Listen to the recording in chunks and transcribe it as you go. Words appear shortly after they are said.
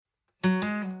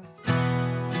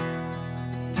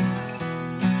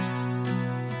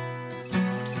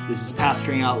This is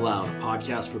Pastoring Out Loud, a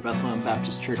podcast for Bethlehem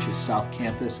Baptist Church's South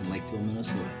Campus in Lakeville,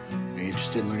 Minnesota. If you're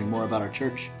interested in learning more about our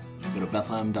church, go to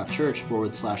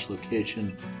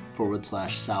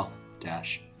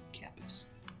bethlehem.church/location/south-campus.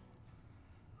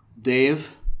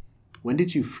 Dave, when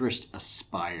did you first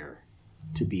aspire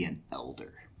to be an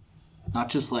elder? Not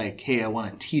just like, hey, I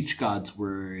want to teach God's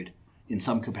word in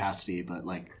some capacity, but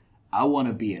like, I want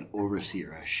to be an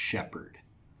overseer, a shepherd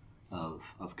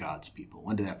of God's people.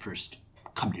 When did that first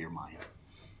come to your mind?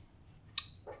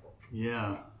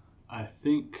 Yeah, I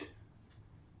think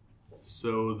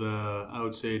so. I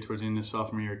would say towards the end of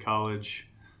sophomore year of college,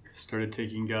 started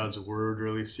taking God's word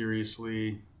really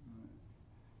seriously.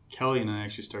 Kelly and I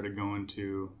actually started going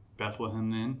to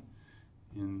Bethlehem then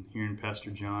and hearing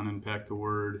Pastor John unpack the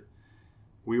word.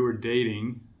 We were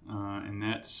dating, and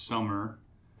that summer,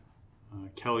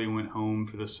 Kelly went home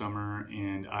for the summer,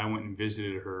 and I went and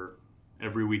visited her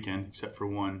every weekend except for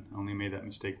one. I only made that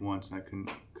mistake once, and I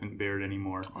couldn't bear it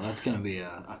anymore. Well, that's going to be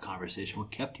a conversation. What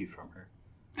kept you from her?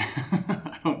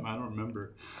 I don't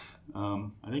remember. I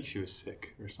think she was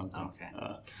sick or something. Okay.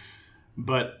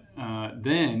 But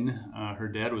then her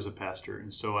dad was a pastor,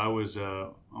 and so I was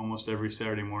almost every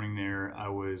Saturday morning there. I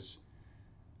was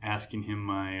asking him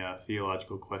my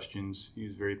theological questions. He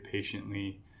was very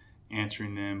patiently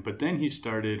answering them. But then he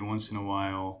started once in a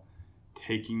while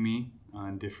taking me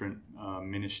on different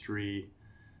ministry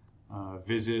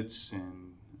visits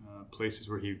and places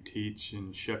where he would teach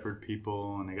and shepherd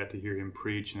people, and I got to hear him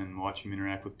preach and then watch him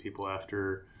interact with people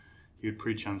after he would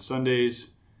preach on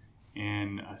Sundays.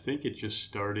 And I think it just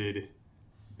started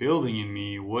building in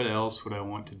me, what else would I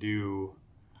want to do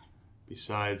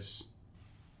besides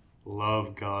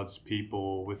love God's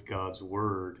people with God's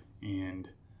word? And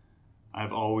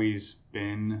I've always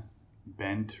been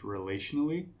bent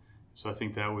relationally. So I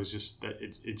think that was just that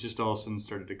it just all of a sudden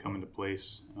started to come into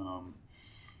place.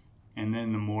 And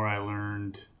then the more I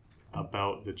learned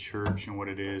about the church and what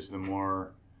it is, the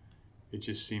more it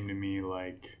just seemed to me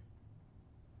like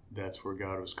that's where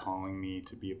God was calling me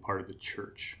to be a part of the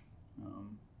church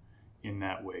in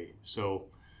that way. So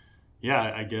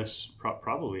yeah, I guess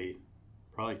probably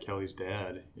Kelly's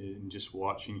dad, and just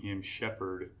watching him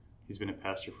shepherd. He's been a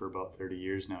pastor for about 30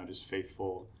 years now, just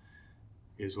faithful,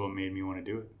 is what made me want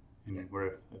to do it. And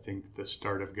where I think the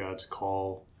start of God's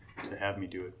call to have me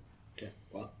do it. Okay,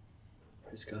 well,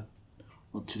 praise God.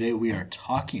 Well, today we are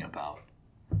talking about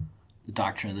the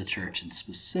doctrine of the church, and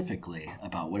specifically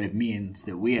about what it means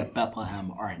that we at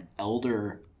Bethlehem are an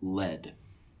elder-led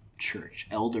church.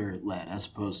 Elder-led, as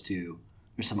opposed to,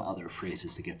 there's some other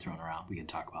phrases that get thrown around. We can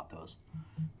talk about those.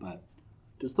 But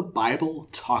does the Bible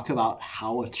talk about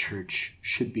how a church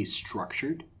should be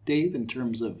structured, Dave, in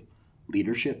terms of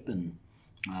leadership and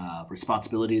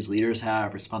responsibilities leaders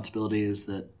have, responsibilities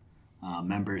that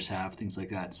members have, things like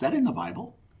that? Is that in the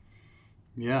Bible?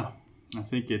 Yeah, I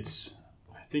think it's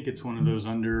one of those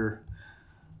under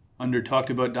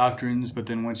talked about doctrines, but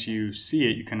then once you see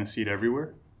it, you kind of see it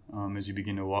everywhere as you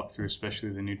begin to walk through, especially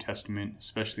the New Testament,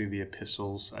 especially the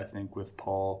epistles, I think, with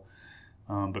Paul.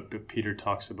 But Peter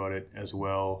talks about it as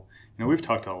well. You know, we've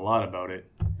talked a lot about it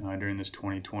during this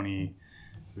 2020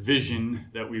 vision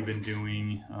that we've been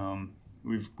doing.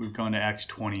 We've gone to Acts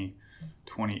 20:28.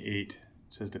 It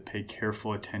says to pay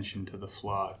careful attention to the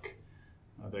flock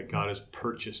that God has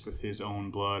purchased with his own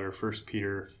blood. Or 1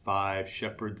 Peter 5,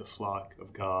 shepherd the flock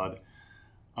of God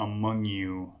among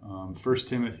you. 1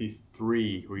 Timothy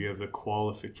 3, where you have the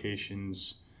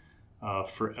qualifications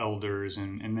for elders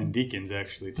and then deacons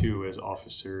actually too, as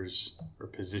officers or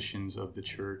positions of the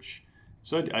church.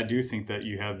 So I do think that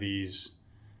you have these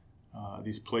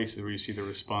places where you see the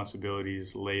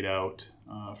responsibilities laid out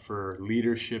for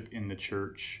leadership in the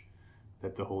church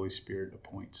that the Holy Spirit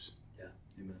appoints. Yeah,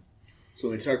 amen. So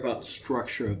when we talk about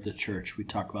structure of the church, we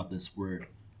talk about this word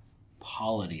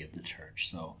polity of the church.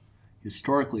 So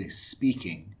historically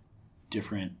speaking,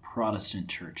 different Protestant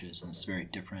churches, and it's very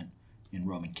different in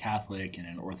Roman Catholic and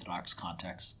in Orthodox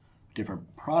contexts,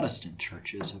 different Protestant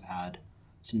churches have had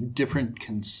some different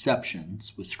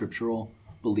conceptions with scriptural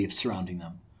beliefs surrounding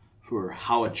them for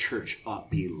how a church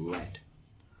ought be led.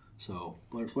 So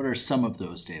what are some of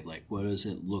those, Dave? Like, what does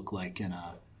it look like in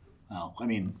what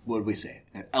would we say?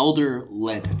 An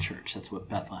elder-led church. That's what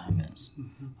Bethlehem is.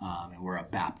 Mm-hmm. And we're a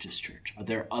Baptist church. Are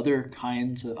there other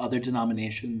kinds of other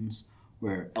denominations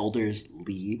where elders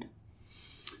lead?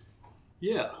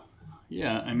 Yeah.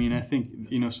 I mean, I think,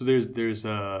 so there's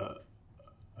a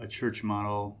church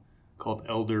model called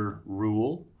elder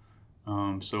rule.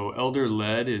 So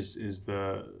elder-led is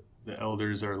the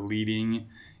elders are leading,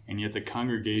 and yet the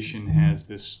congregation has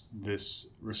this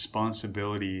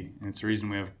responsibility, and it's the reason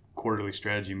we have quarterly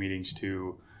strategy meetings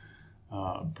to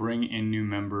bring in new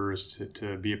members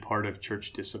to be a part of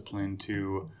church discipline,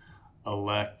 to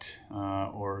elect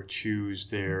or choose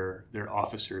their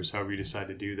officers, however you decide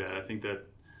to do that. I think that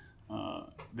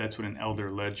that's what an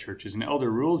elder-led church is. An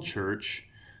elder-ruled church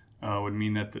would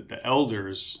mean that the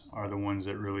elders are the ones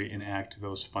that really enact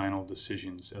those final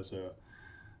decisions as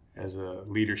a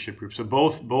leadership group. So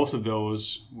both of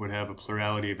those would have a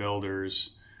plurality of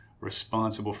elders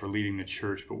responsible for leading the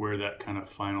church, but where that kind of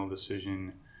final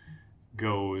decision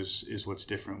goes is what's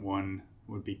different. One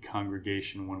would be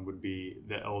congregation, one would be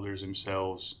the elders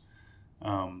themselves.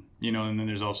 And then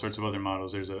there's all sorts of other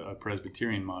models. There's a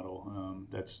Presbyterian model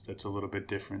that's a little bit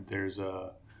different. There's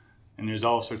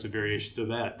all sorts of variations of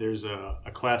that. There's a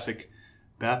classic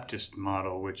Baptist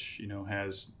model, which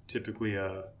has typically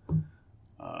a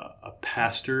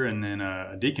pastor and then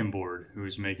a deacon board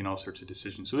who's making all sorts of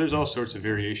decisions. So there's all sorts of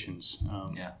variations.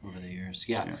 Over the years.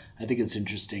 Yeah, I think it's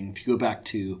interesting. If you go back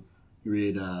to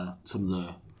read some of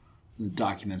the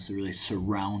documents that really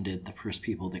surrounded the first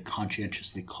people that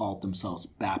conscientiously called themselves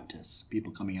Baptists,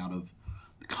 people coming out of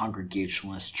the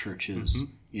Congregationalist churches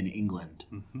in England.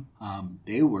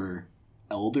 They were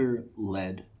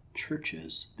elder-led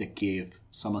churches that gave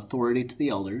some authority to the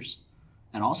elders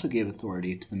and also gave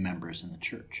authority to the members in the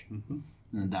church.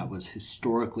 And that was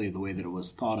historically the way that it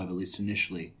was thought of, at least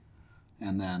initially.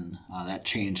 And then that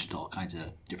changed to all kinds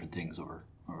of different things over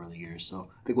the years. So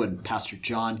I think when Pastor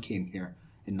John came here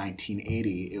in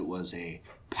 1980, it was a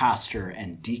pastor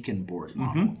and deacon board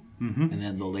model. And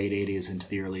then the late 80s into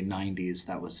the early 90s,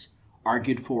 that was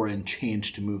argued for and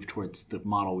changed to move towards the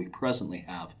model we presently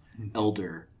have,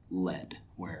 elder-led,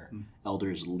 where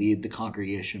elders lead the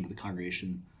congregation, but the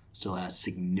congregation still has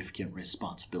significant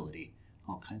responsibility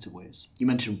in all kinds of ways. You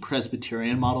mentioned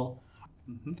Presbyterian model.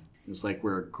 It's like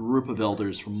where a group of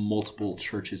elders from multiple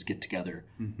churches get together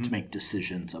to make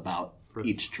decisions about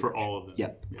each church. For all of them.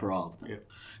 Yep, for all of them. Yep.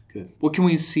 Good. What can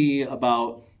we see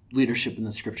about leadership in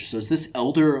the Scripture? So is this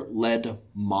elder-led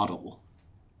model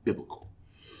biblical,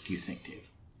 do you think, Dave?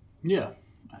 Yeah,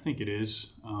 I think it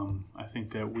is. I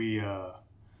think that we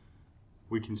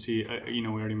can see, we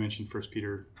already mentioned 1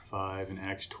 Peter 5 and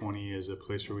Acts 20 as a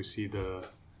place where we see the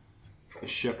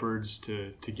shepherds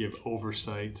to give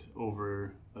oversight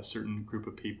over a certain group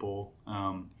of people.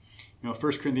 1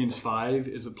 Corinthians 5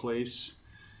 is a place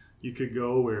you could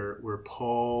go where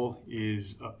Paul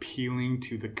is appealing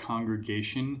to the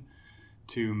congregation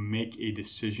to make a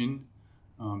decision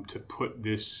to put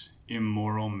this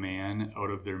immoral man out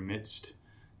of their midst.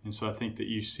 And so I think that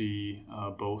you see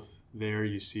both there.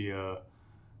 You see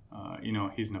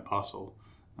he's an apostle,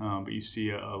 but you see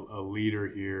a leader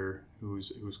here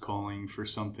who's calling for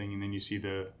something, and then you see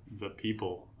the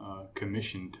people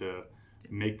commissioned to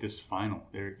make this final.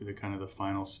 They're kind of the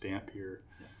final stamp here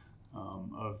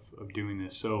of doing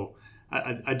this. So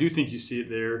I do think you see it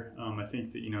there. I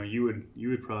think that you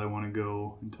would probably want to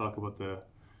go and talk about the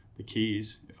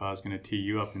keys. If I was going to tee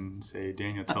you up and say,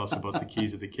 Daniel, tell us about the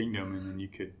keys of the kingdom, and then you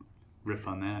could riff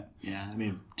on that. Yeah, I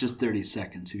mean, just 30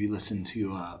 seconds. If you listen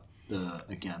to the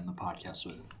podcast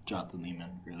with Jonathan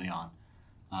Lehman early on,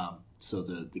 so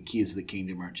the keys of the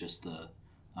kingdom are just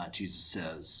Jesus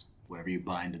says, whatever you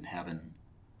bind in heaven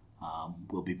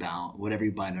will be bound, whatever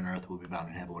you bind on earth will be bound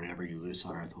in heaven, whatever you loose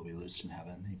on earth will be loosed in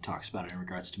heaven. He talks about it in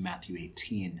regards to Matthew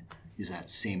 18, is that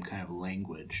same kind of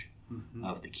language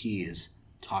of the keys,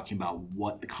 talking about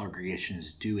what the congregation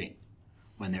is doing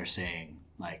when they're saying,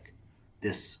 like,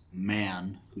 this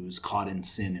man who's caught in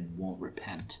sin and won't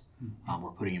repent, we're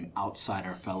putting him outside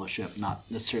our fellowship, not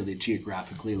necessarily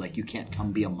geographically, like you can't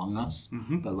come be among us,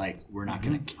 but like we're not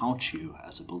going to count you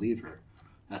as a believer.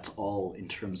 That's all in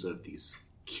terms of these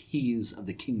keys of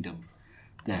the kingdom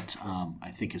that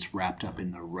I think is wrapped up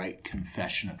in the right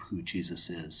confession of who Jesus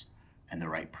is and the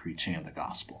right preaching of the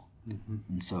gospel.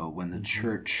 And so when the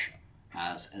church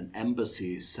as an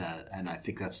embassy said, and I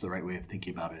think that's the right way of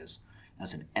thinking about it, is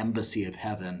as an embassy of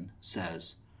heaven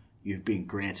says, you've been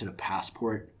granted a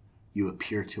passport, you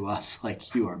appear to us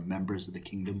like you are members of the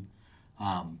kingdom,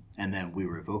 and then we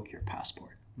revoke your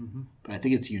passport. But I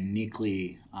think it's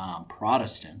uniquely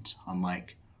Protestant,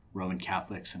 unlike Roman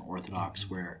Catholics and Orthodox,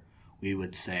 where we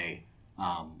would say,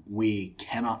 we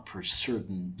cannot for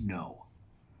certain know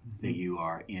that you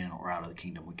are in or out of the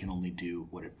kingdom. We can only do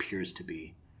what appears to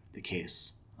be the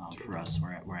case for us.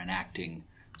 We're enacting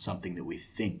something that we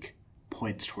think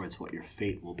points towards what your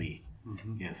fate will be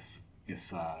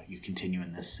if you continue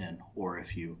in this sin, or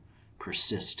if you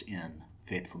persist in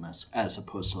faithfulness, as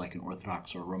opposed to like an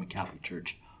Orthodox or Roman Catholic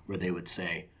Church, where they would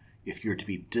say, if you're to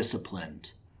be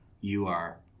disciplined, you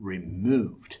are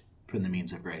removed from the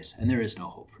means of grace, and there is no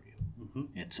hope for you.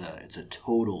 It's a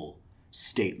total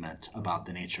statement about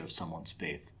the nature of someone's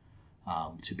faith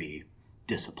to be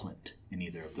disciplined in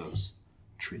either of those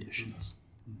traditions.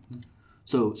 Mm-hmm.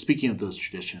 So speaking of those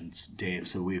traditions, Dave,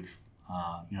 so we've,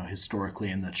 historically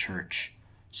in the church,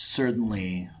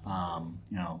 certainly,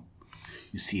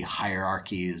 you see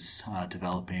hierarchies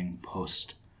developing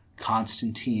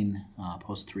post-Constantine,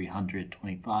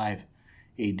 post-325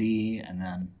 AD, and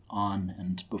then on,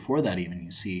 and before that even,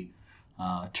 you see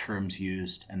terms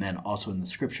used, and then also in the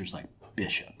scriptures like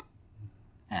bishop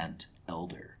and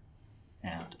elder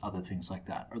and other things like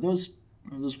that. Are those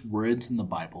words in the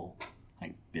Bible,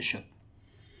 like bishop?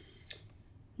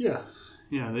 Yeah,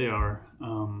 they are.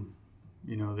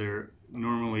 They're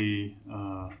normally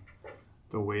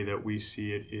the way that we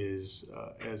see it is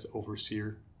as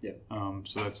overseer. Yeah.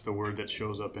 So that's the word that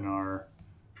shows up in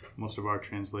most of our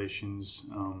translations.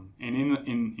 And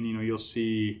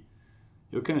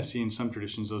you'll kind of see in some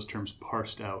traditions those terms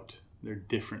parsed out. They're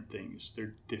different things.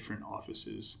 They're different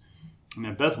offices. And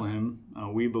at Bethlehem,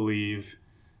 we believe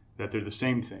that they're the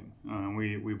same thing.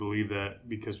 We believe that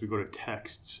because we go to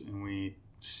texts and we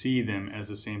see them as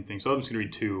the same thing. So I'm just going to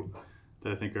read two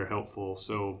that I think are helpful.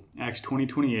 So Acts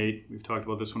 20:28, we've talked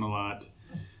about this one a lot.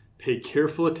 Pay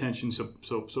careful attention.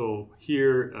 So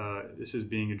here, this is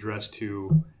being addressed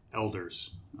to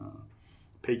elders.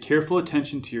 Pay careful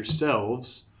attention to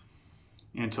yourselves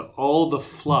and to all the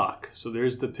flock. So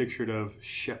there's the picture of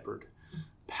shepherd,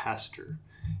 pastor,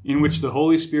 in which the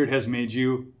Holy Spirit has made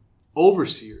you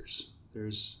overseers.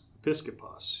 There's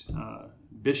episkopos,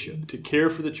 bishop, to care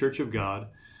for the church of God,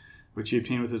 which he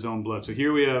obtained with his own blood. So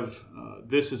here we have,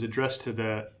 this is addressed to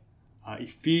the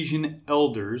Ephesian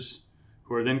elders,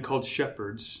 who are then called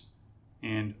shepherds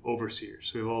and overseers.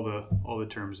 So we have all the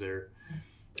terms there.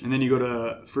 And then you go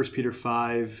to 1 Peter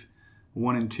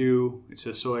 5:1-2. It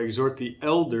says, so I exhort the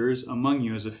elders among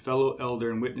you as a fellow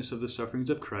elder and witness of the sufferings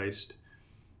of Christ,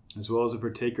 as well as a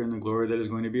partaker in the glory that is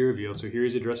going to be revealed. So here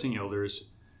he's addressing elders.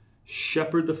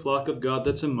 Shepherd the flock of God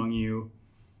that's among you,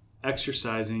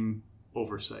 exercising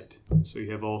oversight. So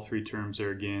you have all three terms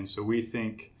there again. So we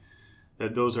think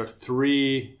that those are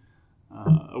three,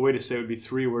 a way to say it would be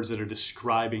three words that are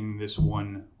describing this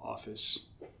one office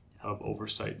of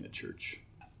oversight in the church.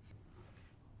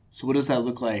 So what does that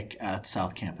look like at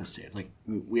South Campus, Dave? Like,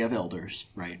 we have elders,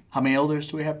 right? How many elders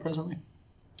do we have presently?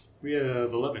 We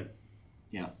have 11.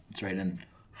 Yeah, that's right. And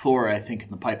 4, I think, in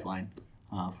the pipeline,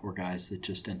 4 guys that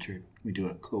just entered. We do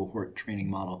a cohort training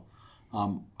model.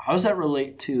 How does that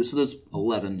relate to, so there's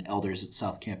 11 elders at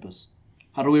South Campus.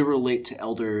 How do we relate to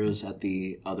elders at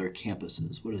the other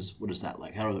campuses? What is that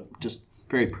like? Just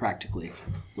very practically,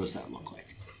 what does that look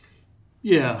like?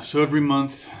 Yeah, so every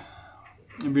month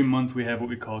we have what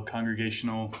we call a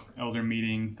congregational elder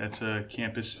meeting. That's a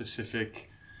campus-specific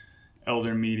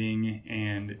elder meeting,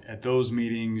 and at those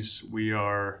meetings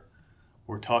we're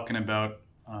talking about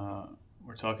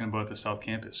the South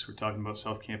Campus. We're talking about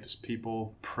South Campus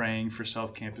people, praying for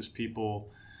South Campus people,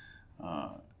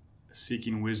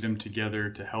 seeking wisdom together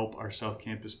to help our South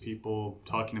Campus people,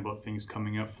 talking about things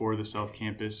coming up for the South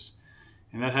Campus,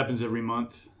 and that happens every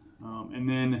month. And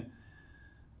then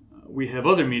we have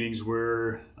other meetings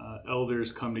where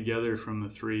elders come together from the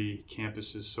 3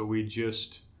 campuses. So we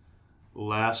just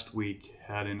last week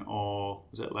had an all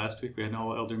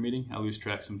elder meeting? I lose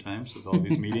track sometimes of all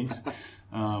these meetings.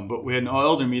 But we had an all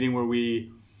elder meeting where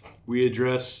we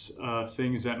address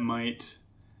things that might,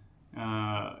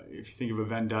 if you think of a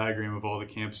Venn diagram of all the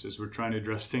campuses, we're trying to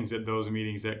address things at those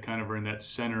meetings that kind of are in that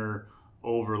center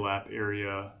overlap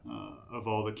area of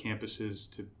all the campuses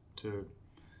to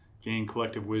gain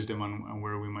collective wisdom on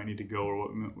where we might need to go or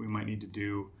what we might need to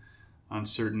do on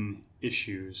certain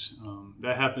issues.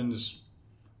 That happens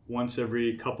once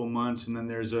every couple months, and then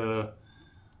there's a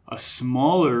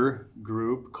smaller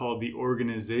group called the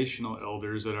organizational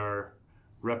elders that are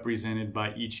represented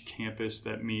by each campus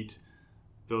that meet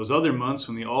those other months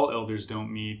when the all elders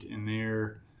don't meet, and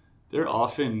they're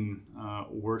often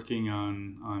working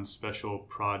on special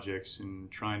projects and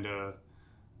trying to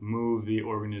move the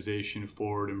organization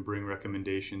forward and bring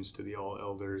recommendations to the all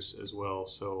elders as well.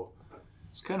 So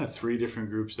it's kind of 3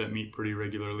 different groups that meet pretty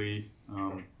regularly.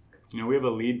 We have a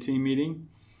lead team meeting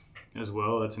as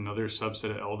well. That's another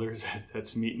subset of elders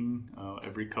that's meeting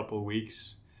every couple of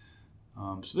weeks.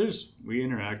 So we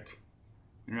interact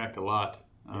a lot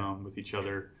with each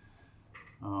other.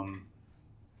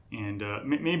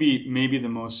 Maybe the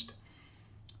most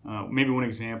maybe one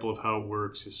example of how it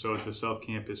works is, so at the South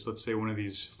Campus, let's say one of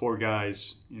these 4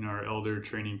 guys in our elder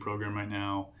training program right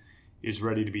now is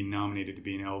ready to be nominated to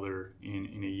be an elder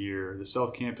in a year. The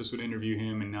South Campus would interview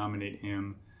him and nominate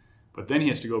him, but then he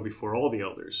has to go before all the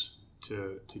elders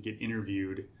to get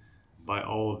interviewed by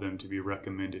all of them to be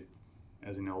recommended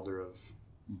as an elder of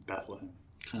Bethlehem.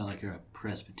 Kind of like you're a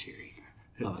presbytery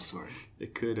of a sort.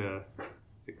 It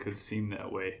could seem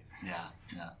that way.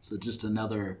 Yeah. So just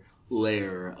another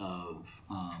layer of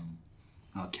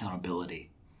accountability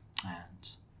and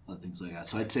other things like that.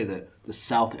 So I'd say that the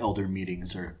South Elder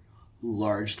meetings are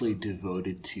largely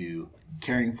devoted to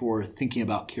caring for, thinking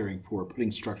about caring for,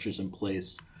 putting structures in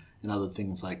place, and other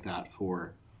things like that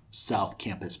for South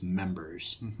Campus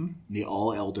members. Mm-hmm. The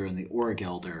All Elder and the Org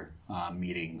Elder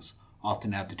meetings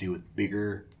often have to do with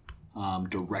bigger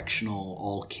directional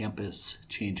all campus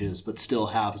changes, but still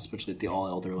have, especially at the All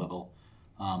Elder level,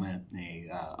 and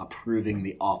approving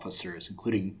the officers,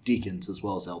 including deacons as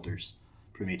well as elders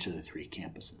from each of the 3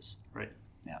 campuses. Right.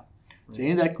 Yeah. Is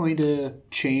any of that going to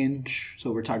change?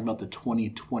 So we're talking about the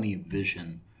 2020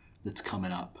 vision that's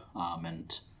coming up.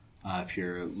 And if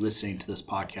you're listening to this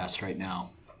podcast right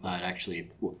now, it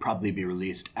actually will probably be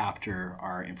released after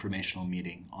our informational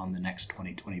meeting on the next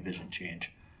 2020 vision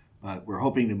change. But we're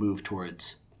hoping to move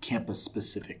towards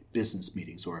campus-specific business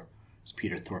meetings, or as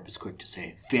Peter Thorpe is quick to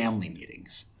say, family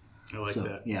meetings. I like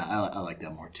that. Yeah, I like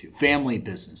that more too. Family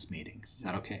business meetings. Is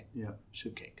that okay? Yeah.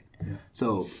 Okay. Yeah.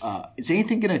 So is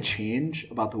anything going to change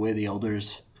about the way the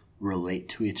elders relate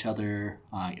to each other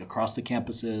across the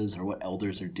campuses, or what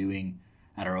elders are doing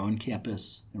at our own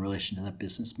campus in relation to that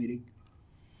business meeting?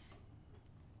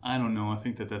 I don't know. I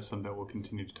think that's something that we'll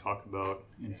continue to talk about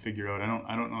and figure out.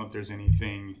 I don't know if there's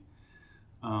anything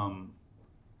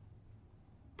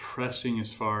pressing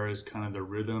as far as kind of the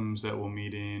rhythms that we'll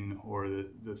meet in, or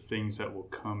the things that will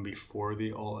come before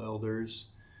the all elders.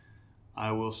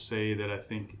 I will say that I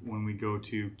think when we go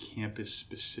to campus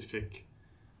specific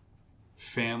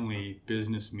family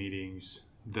business meetings,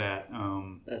 that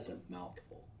that's a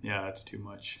mouthful. Yeah, that's too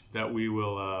much. That we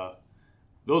will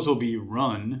those will be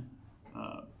run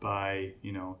by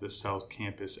the South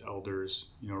Campus elders.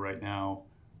 Right now,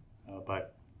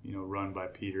 run by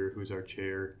Peter, who's our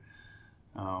chair.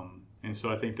 And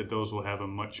so I think that those will have a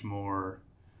much more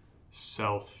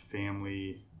South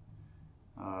family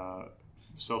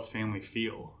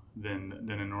feel than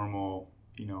a normal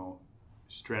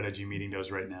strategy meeting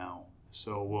does right now.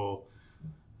 So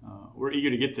we're eager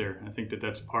to get there. I think that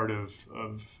that's part of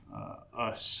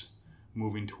us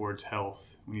moving towards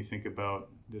health. When you think about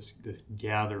this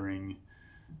gathering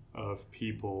of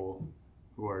people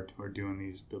who are doing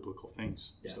these biblical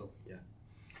things. Yeah.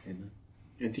 Amen.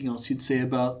 Anything else you'd say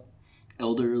about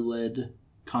elder-led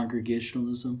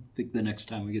congregationalism? I think the next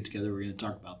time we get together, we're going to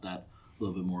talk about that a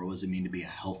little bit more. What does it mean to be a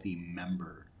healthy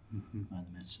member in the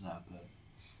midst of that? But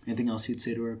anything else you'd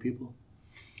say to our people?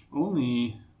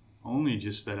 Only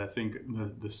just that I think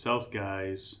the South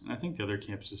guys, and I think the other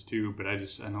campuses too, but I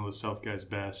know the South guys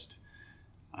best.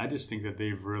 I just think that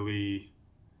they've really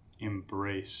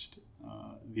embraced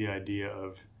the idea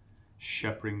of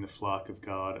shepherding the flock of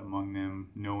God among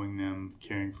them, knowing them,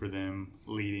 caring for them,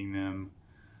 leading them.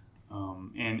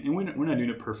 And we're not doing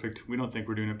it perfect. We don't think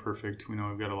we're doing it perfect. We know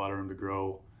we've got a lot of room to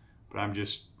grow. But I'm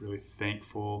just really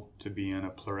thankful to be in a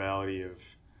plurality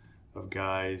of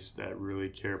guys that really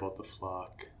care about the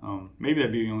flock. Maybe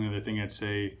that'd be the only other thing I'd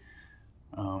say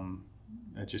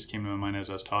that just came to my mind as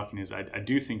I was talking is I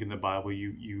do think in the Bible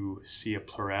you see a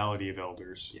plurality of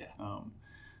elders. Yeah.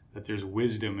 That there's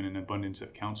wisdom and an abundance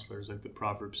of counselors, like the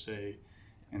Proverbs say.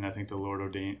 And I think the Lord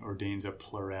ordains a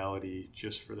plurality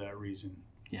just for that reason.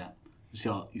 Yeah.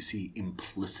 You see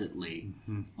implicitly,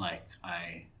 like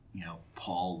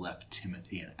Paul left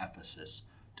Timothy in Ephesus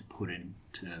to put in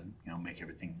to make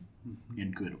everything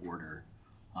in good order,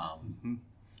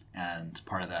 and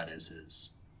part of that is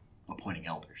appointing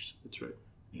elders. That's right.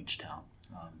 In each town.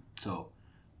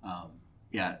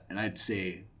 And I'd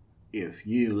say if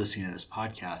you listening to this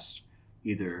podcast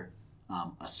either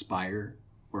aspire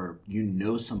or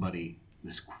somebody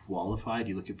who's qualified,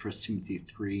 you look at 1 Timothy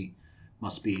 3,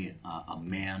 must be a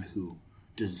man who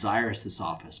desires this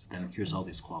office, but then here's all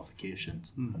these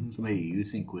qualifications. Somebody you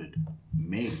think would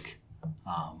make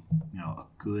a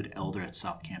good elder at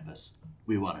South Campus,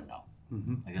 we want to know.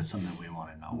 Like that's something we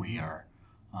want to know. We are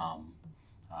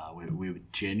we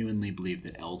genuinely believe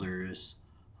that elders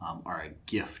are a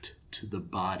gift to the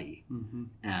body,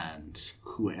 and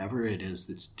whoever it is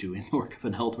that's doing the work of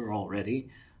an elder already,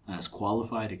 is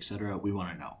qualified, etc., we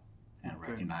want to know and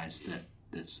recognize that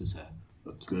this is a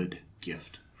good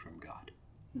gift from God.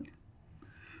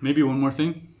 Maybe one more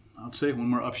thing I'll say, one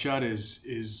more upshot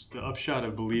is the upshot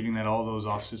of believing that all those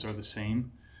offices are the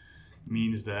same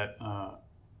means that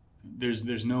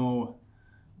there's no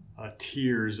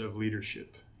tiers of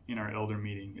leadership in our elder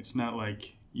meeting. It's not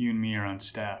like you and me are on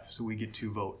staff, so we get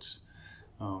 2 votes.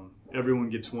 Everyone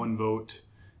gets 1 vote,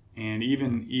 And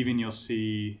even you'll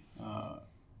see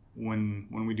when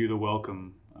we do the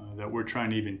welcome that we're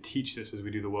trying to even teach this as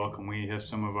we do the welcome. We have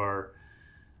some of our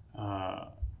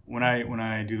when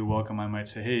I do the welcome, I might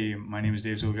say, "Hey, my name is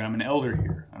Dave Zolga. I'm an elder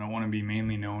here. I don't want to be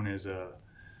mainly known as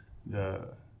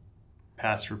the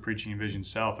pastor preaching in Vision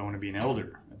South. I want to be an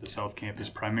elder at the South Campus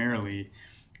primarily."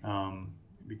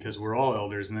 Because we're all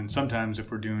elders. And then sometimes if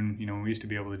we're doing, we used to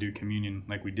be able to do communion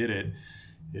like we did it.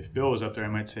 If Bill was up there, I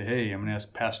might say, "Hey, I'm going to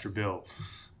ask Pastor Bill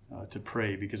to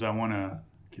pray," because I want to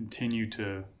continue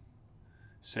to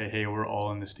say, "Hey, we're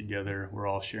all in this together. We're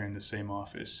all sharing the same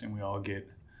office, and we all get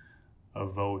a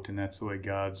vote, and that's the way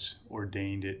God's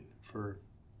ordained it for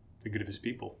the good of his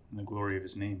people and the glory of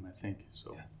his name," I think.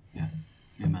 So, yeah.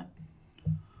 Amen.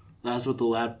 As with the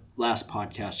last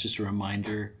podcast, just a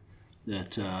reminder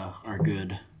that our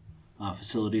good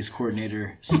facilities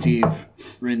coordinator, Steve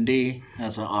Rindy,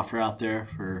 has an offer out there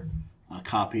for a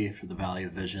copy for the Valley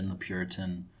of Vision, the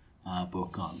Puritan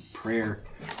book on prayer.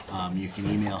 You can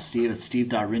email Steve at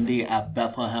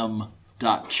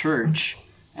steve.rindy@bethlehem.church.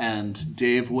 And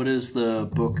Dave, what is the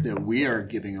book that we are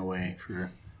giving away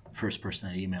for the first person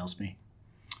that emails me?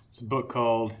 It's a book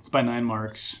it's by 9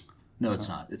 Marks. No, it's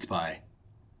not. It's by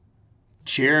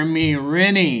Jeremy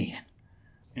Rennie.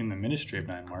 In the ministry of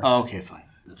 9 Marks. Oh, okay, fine.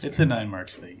 It's a 9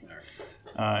 Marks thing.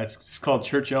 It's called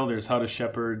Church Elders, How to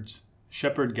Shepherd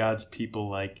God's People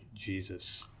Like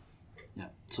Jesus. Yeah,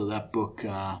 so that book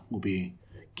will be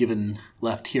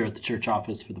left here at the church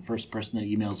office for the first person that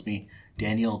emails me,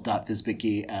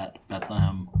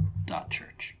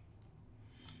 daniel.visbicki@bethlehem.church.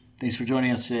 Thanks for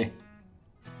joining us today.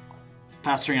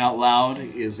 Pastoring Out Loud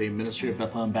is a ministry of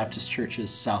Bethlehem Baptist Church's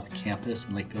South Campus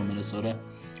in Lakeville, Minnesota.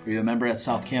 Are you a member at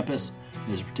South Campus?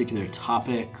 There's a particular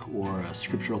topic or a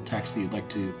scriptural text that you'd like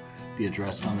to be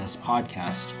addressed on this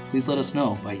podcast, please let us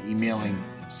know by emailing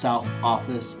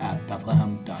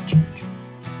southoffice@bethlehem.church.